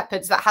my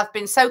shepherds that have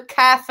been so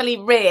carefully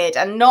reared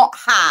and not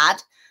had,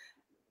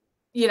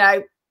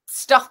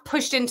 stuff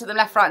pushed into them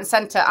left, right and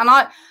centre. And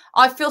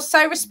I feel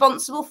so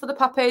responsible for the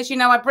puppies.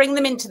 I bring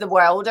them into the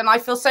world, and I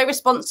feel so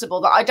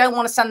responsible that I don't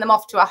want to send them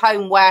off to a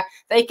home where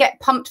they get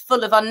pumped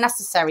full of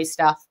unnecessary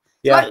stuff.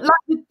 Yeah.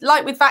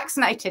 Like with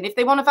vaccinating. If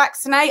they want to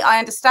vaccinate, I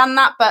understand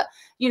that. But,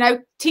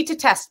 teeter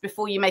test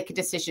before you make a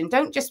decision.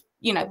 Don't just,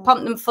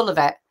 pump them full of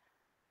it.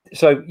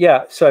 So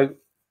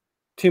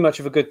too much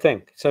of a good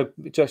thing. So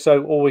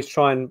always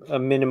try and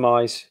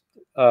minimise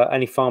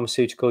any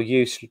pharmaceutical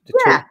use.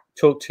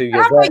 Talk to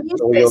your vet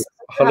or your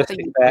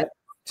holistic vet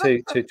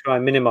to try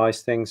and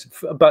minimize things,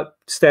 but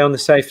stay on the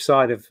safe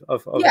side of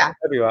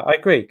everywhere. I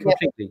agree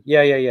completely.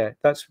 Yeah.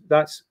 That's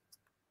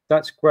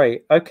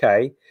great.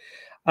 Okay.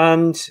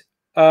 And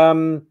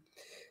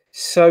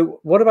so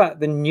what about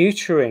the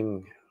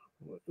neutering?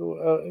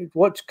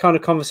 what kind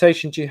of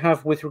conversation do you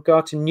have with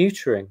regard to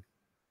neutering?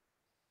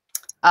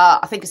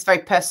 I think it's very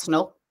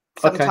personal.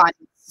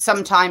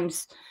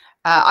 Sometimes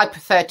I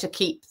prefer to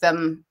keep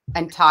them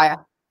entire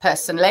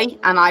personally,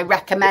 and I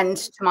recommend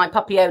to my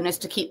puppy owners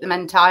to keep them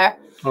entire.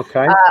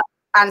 Okay.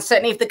 And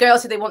certainly if the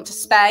girls, if they want to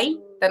spay,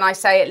 then I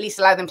say at least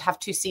allow them to have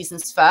 2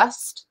 seasons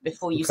first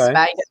before you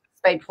spay.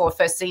 Spay before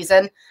first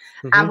season.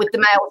 And with the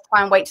males,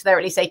 try and wait till they're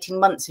at least 18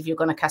 months if you're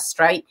going to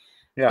castrate.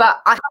 Yeah.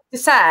 But I have to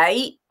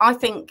say, I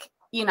think,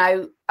 you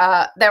know,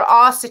 there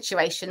are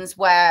situations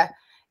where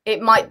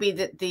it might be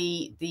that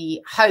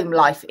the home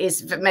life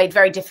is made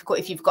very difficult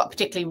if you've got a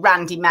particularly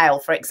randy male,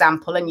 for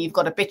example, and you've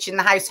got a bitch in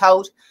the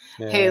household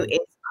who is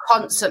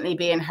constantly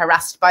being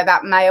harassed by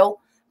that male.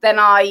 Then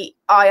I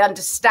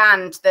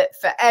understand that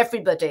for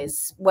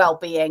everybody's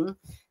well-being,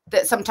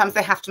 that sometimes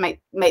they have to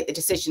make the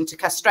decision to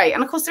castrate.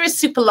 And of course, there is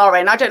Super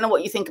Lauren. I don't know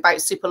what you think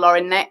about Super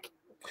Lauren, Nick.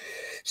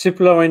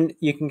 Super Lauren,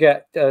 you can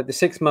get the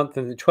 6-month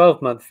and the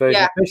 12-month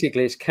version. Yeah.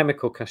 Basically, it's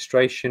chemical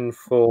castration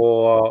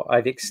for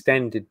an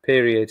extended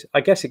period.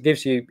 I guess it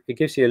gives you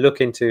a look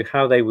into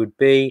how they would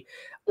be,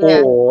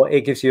 or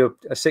it gives you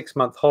a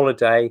 6-month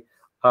holiday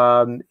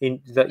you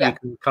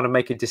can kind of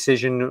make a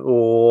decision,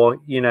 or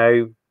you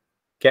know,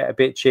 get a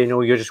bitch in,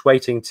 or you're just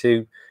waiting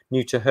to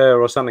neuter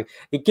her or something.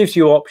 It gives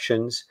you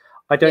options.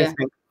 I don't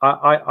think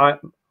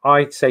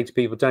I'd say to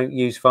people, don't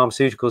use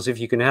pharmaceuticals if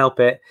you can help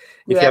it.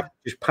 If you have to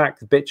just pack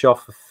the bitch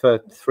off for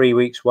 3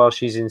 weeks while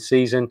she's in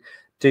season,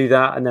 do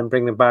that, and then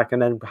bring them back,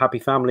 and then happy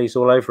families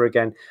all over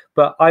again.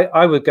 But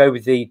I would go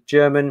with the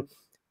German,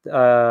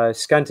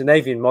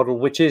 Scandinavian model,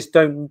 which is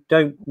don't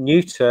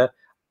neuter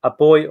a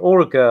boy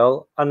or a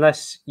girl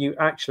unless you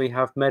actually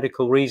have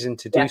medical reason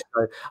to do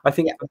so. I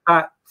think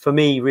that, for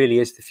me, really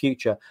is the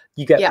future.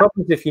 You get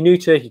problems if you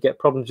neuter, you get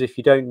problems if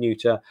you don't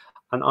neuter.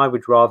 And I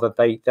would rather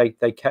they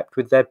kept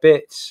with their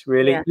bits,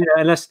 really. You know,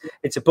 unless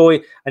it's a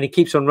boy and he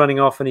keeps on running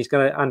off and he's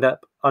going to end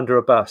up under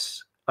a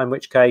bus, in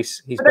which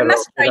case he's better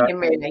off. Training,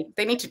 really.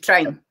 They need to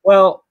train.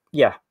 Well,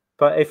 yeah,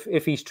 but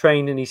if he's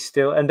trained and he's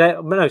still, and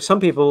no, some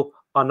people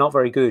are not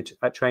very good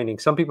at training.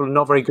 Some people are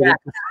not very good at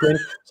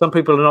discipline. Some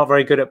people are not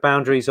very good at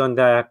boundaries on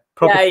their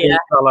property.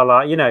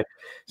 You know,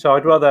 so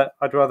I'd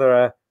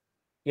rather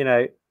you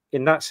know,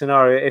 in that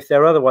scenario, if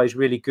they're otherwise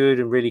really good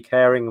and really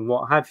caring and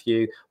what have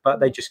you, but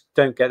they just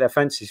don't get their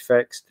fences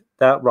fixed,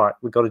 that right,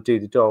 we've got to do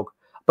the dog.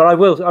 But I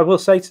will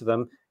say to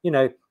them, you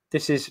know,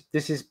 this is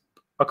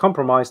a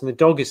compromise, and the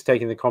dog is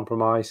taking the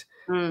compromise.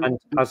 And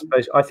I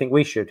suppose I think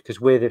we should,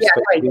 because we're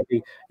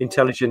the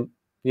intelligent,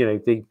 you know,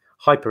 the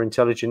hyper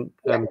intelligent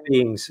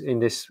beings in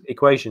this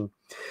equation.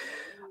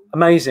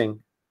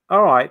 Amazing.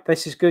 All right,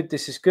 this is good.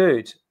 This is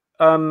good.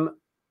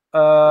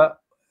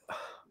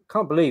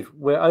 Can't believe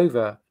we're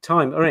over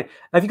time. All right.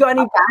 Have you got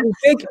any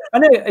big? I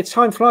know it's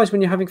time flies when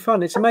you're having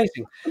fun. It's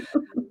amazing.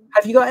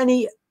 Have you got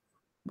any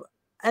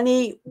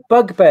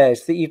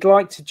bugbears that you'd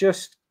like to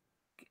just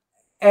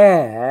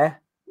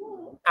air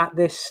at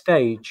this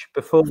stage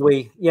before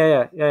we?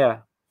 Yeah. Go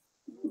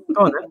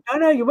on.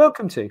 No, you're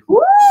welcome to.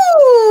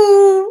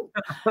 Woo!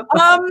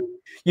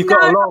 You've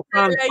got a lot of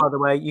fans, by the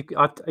way.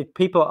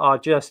 People are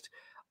just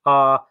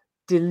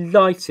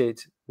delighted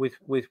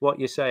with what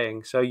you're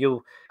saying. So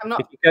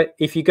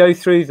if you go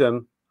through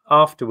them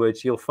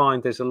afterwards, you'll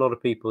find there's a lot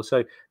of people.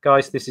 So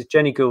guys, this is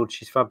Jenny Gould.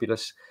 She's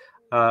fabulous.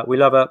 We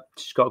love her.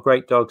 She's got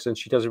great dogs and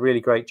she does a really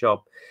great job.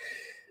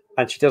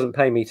 And she doesn't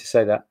pay me to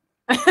say that.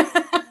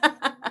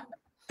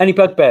 Any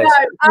bugbears?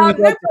 No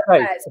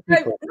bugbears. No,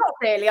 not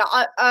really.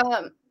 I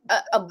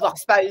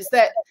suppose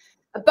that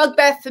a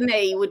bugbear for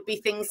me would be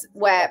things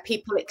where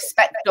people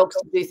expect dogs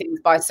to do things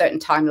by a certain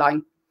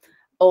timeline,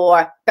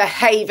 or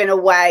behave in a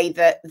way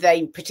that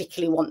they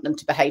particularly want them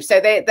to behave. So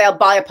they'll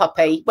buy a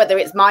puppy, whether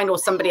it's mine or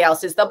somebody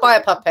else's, they'll buy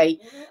a puppy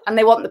and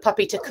they want the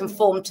puppy to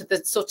conform to the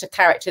sort of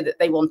character that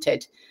they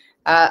wanted,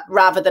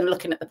 rather than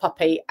looking at the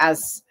puppy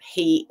as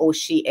he or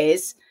she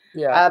is.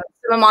 Yeah.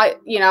 Some of my,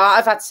 you know,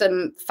 I've had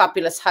some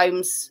fabulous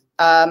homes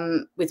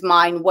with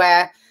mine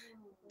where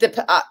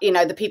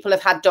the people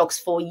have had dogs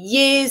for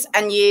years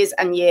and years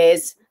and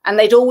years, and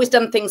they'd always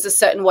done things a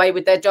certain way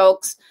with their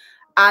dogs.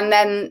 And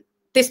then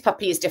this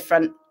puppy is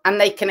different, and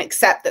they can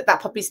accept that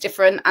puppy's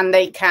different, and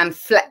they can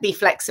be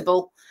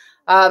flexible.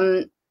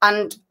 And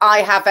I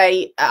have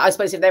I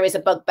suppose if there is a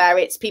bugbear,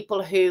 it's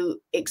people who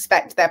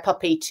expect their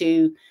puppy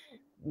to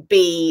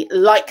be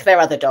like their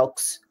other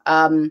dogs,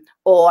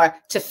 or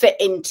to fit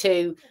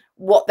into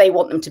what they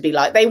want them to be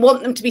like. They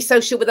want them to be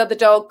social with other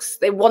dogs.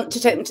 They want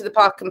to take them to the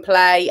park and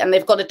play, and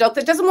they've got a dog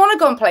that doesn't want to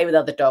go and play with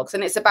other dogs.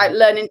 And it's about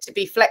learning to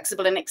be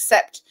flexible and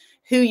accept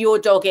who your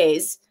dog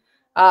is,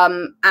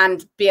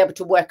 and be able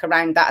to work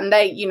around that. And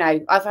they, you know,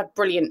 I've had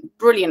brilliant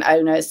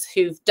owners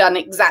who've done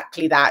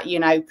exactly that. You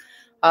know,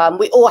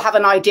 we all have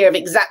an idea of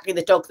exactly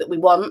the dog that we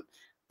want,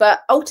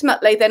 but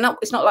ultimately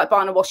it's not like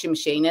buying a washing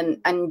machine.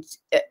 And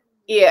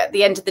at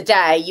the end of the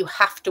day, you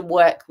have to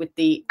work with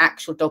the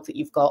actual dog that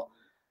you've got.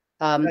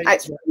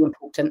 It's really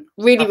important,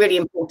 really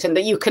important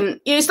that you can.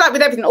 It's like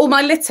with everything. All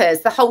my litters,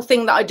 the whole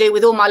thing that I do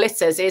with all my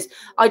litters is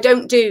I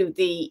don't do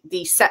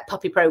the set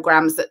puppy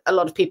programs that a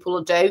lot of people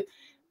will do,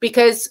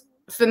 because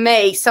for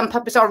me, some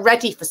puppies are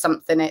ready for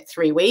something at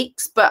 3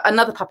 weeks, but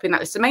another puppy in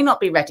that litter may not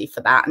be ready for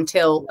that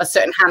until a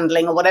certain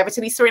handling or whatever,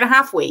 till he's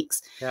 3.5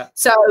 weeks. Yeah.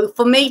 So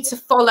for me to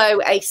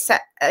follow a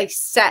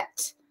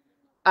set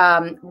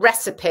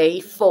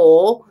recipe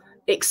for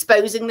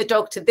exposing the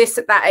dog to this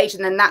at that age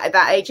and then that at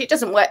that age, it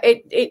doesn't work.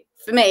 It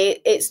for me,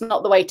 it's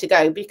not the way to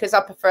go, because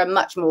I prefer a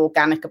much more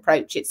organic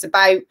approach. It's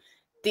about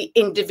the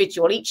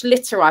individual. Each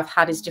litter I've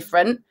had is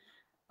different,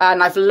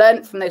 and I've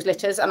learned from those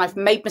litters, and I've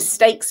made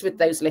mistakes with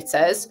those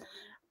litters,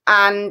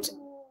 and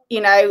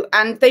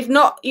and they've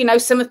not,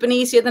 some have been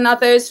easier than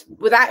others,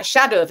 without a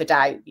shadow of a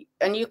doubt,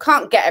 and you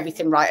can't get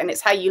everything right, and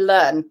it's how you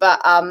learn.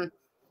 But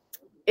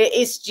it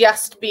is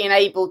just being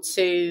able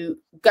to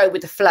go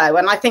with the flow.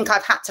 And I think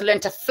I've had to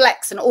learn to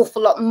flex an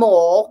awful lot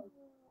more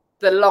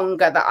the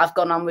longer that I've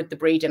gone on with the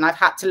breeding. I've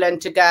had to learn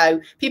to go.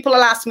 People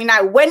will ask me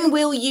now, when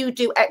will you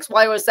do X,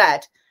 Y, or Z?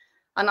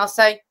 And I'll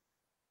say,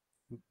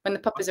 when the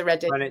puppies are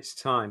ready. When it's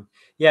time.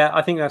 Yeah,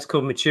 I think that's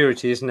called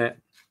maturity, isn't it?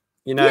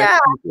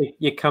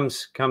 It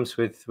comes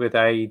with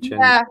age,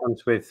 and it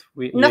comes with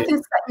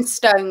nothing's set in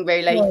stone,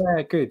 really.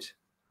 Yeah, good.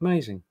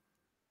 Amazing.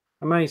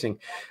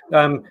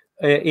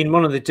 In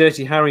one of the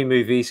Dirty Harry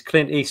movies,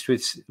 Clint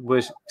Eastwood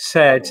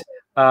said,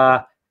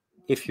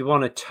 if you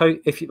want a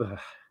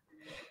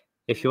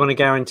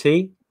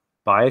guarantee,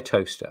 buy a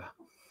toaster.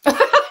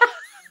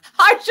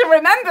 I should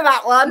remember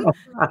that one.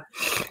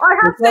 I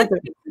have said in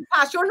the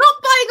past, you're not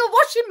buying a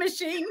washing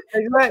machine.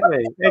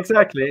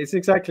 Exactly. It's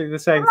exactly the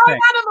same thing.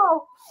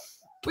 Animal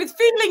with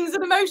feelings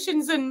and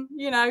emotions, and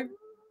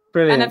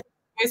brilliant. And everything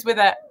goes with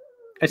it.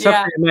 It's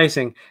absolutely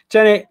amazing,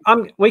 Jenny.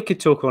 We could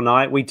talk all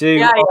night. We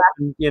do.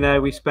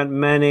 We spent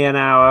many an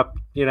hour,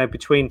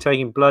 between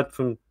taking blood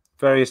from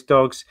various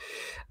dogs.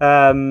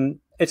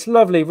 It's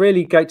lovely,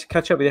 really great to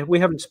catch up with you. We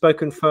haven't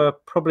spoken for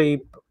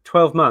probably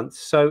 12 months,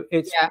 so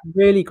it's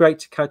really great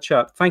to catch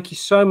up. Thank you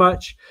so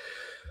much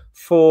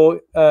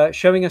for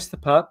showing us the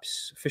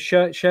pups, for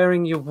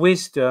sharing your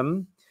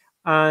wisdom,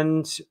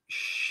 and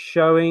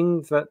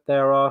showing that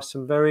there are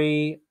some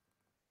very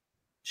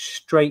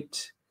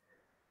straight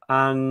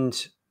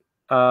and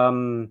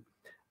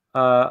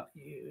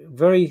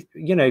very,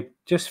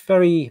 just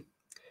very,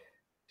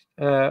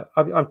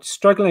 I'm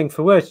struggling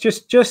for words,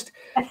 just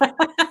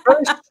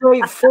very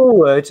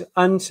straightforward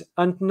and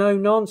no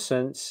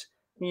nonsense.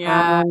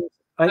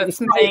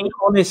 It's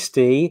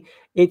honesty.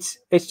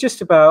 It's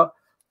just about,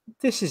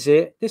 this is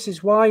it, this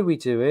is why we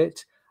do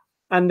it,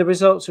 and the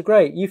results are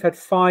great. You've had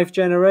 5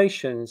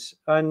 generations,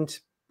 and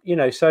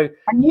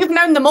and you've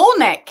known them all,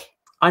 Nick.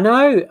 I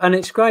know, and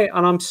it's great,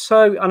 and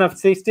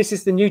this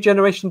is the new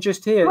generation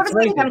just here. Should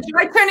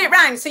I turn it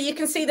round so you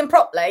can see them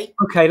properly?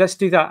 Okay, let's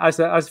do that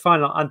as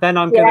final, and then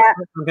I'm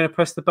gonna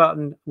press the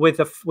button with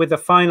a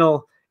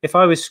final. If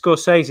I was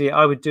Scorsese,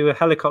 I would do a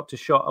helicopter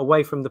shot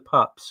away from the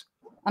pups.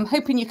 I'm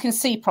hoping you can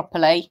see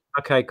properly.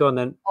 Okay, go on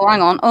then. Oh,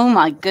 hang on. Oh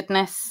my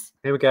goodness.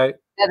 Here we go.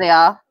 There they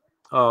are.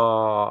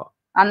 Oh.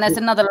 And there's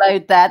another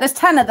load there. There's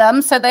 10 of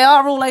them, so they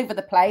are all over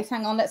the place.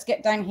 Hang on, let's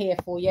get down here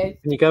for you.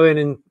 Can you go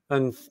in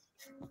and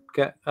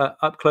get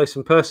up close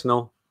and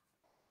personal?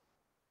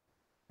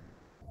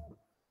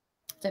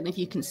 Don't know if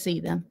you can see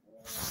them.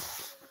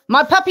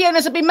 My puppy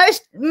owners will be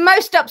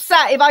most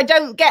upset if I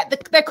don't get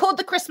they're called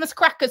the Christmas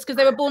crackers because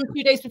they were born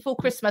 2 days before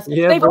Christmas.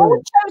 Yeah, they've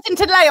all chosen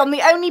to lay on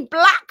the only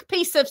black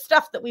piece of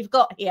stuff that we've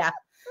got here.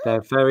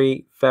 They're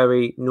very,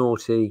 very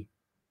naughty.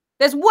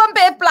 There's one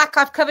bit of black.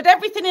 I've covered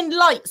everything in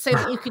light so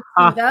that you could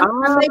see them.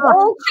 And they've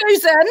all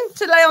chosen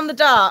to lay on the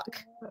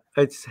dark.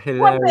 It's hilarious.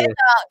 One bit of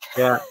dark.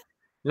 Yeah.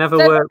 Never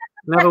work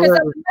with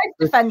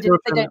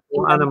children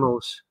or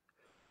animals.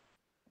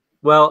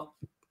 Well,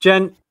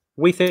 Jen,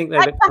 we think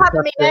that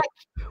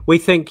we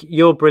think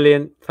you're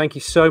brilliant. Thank you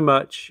so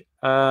much.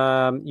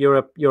 You're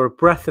a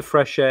breath of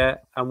fresh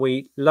air, and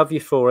we love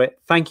you for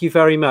it. Thank you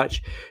very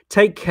much.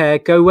 Take care.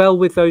 Go well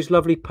with those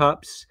lovely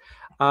pups.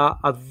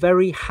 A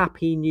very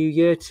happy new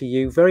year to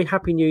you. Very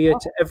happy new year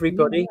to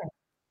everybody.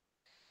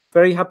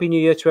 Very happy new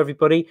year to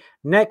everybody.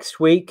 Next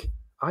week,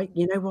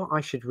 you know what?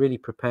 I should really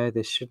prepare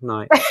this, shouldn't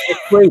I?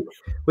 Next week,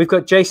 we've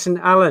got Jason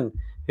Allen,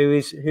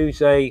 who's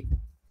a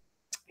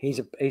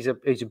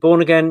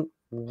born again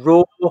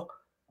raw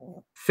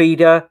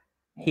feeder.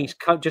 He's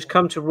just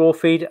come to raw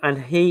feed,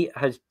 and he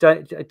has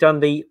done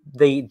the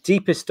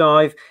deepest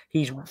dive.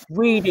 He's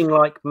reading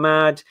like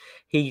mad.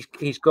 He's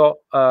got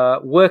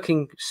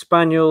working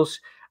spaniels,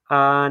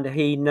 and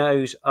he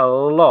knows a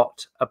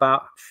lot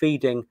about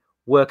feeding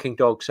working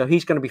dogs. So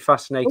he's going to be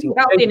fascinating.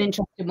 That'll be an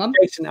interesting one.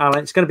 Jason Allen,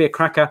 it's going to be a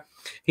cracker.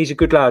 He's a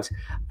good lad,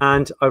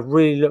 and I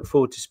really look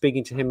forward to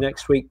speaking to him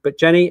next week. But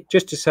Jenny,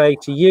 just to say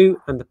to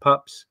you and the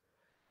pups,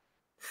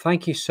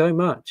 thank you so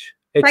much.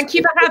 Thank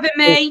you for having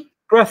me.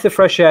 Breath of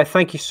fresh air.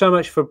 Thank you so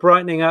much for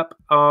brightening up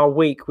our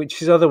week, which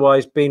has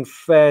otherwise been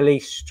fairly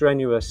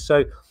strenuous.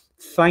 So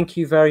thank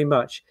you very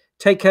much.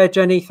 Take care,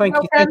 Jenny. Thank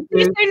you. See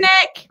you soon,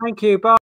 Nick. Thank you. Bye.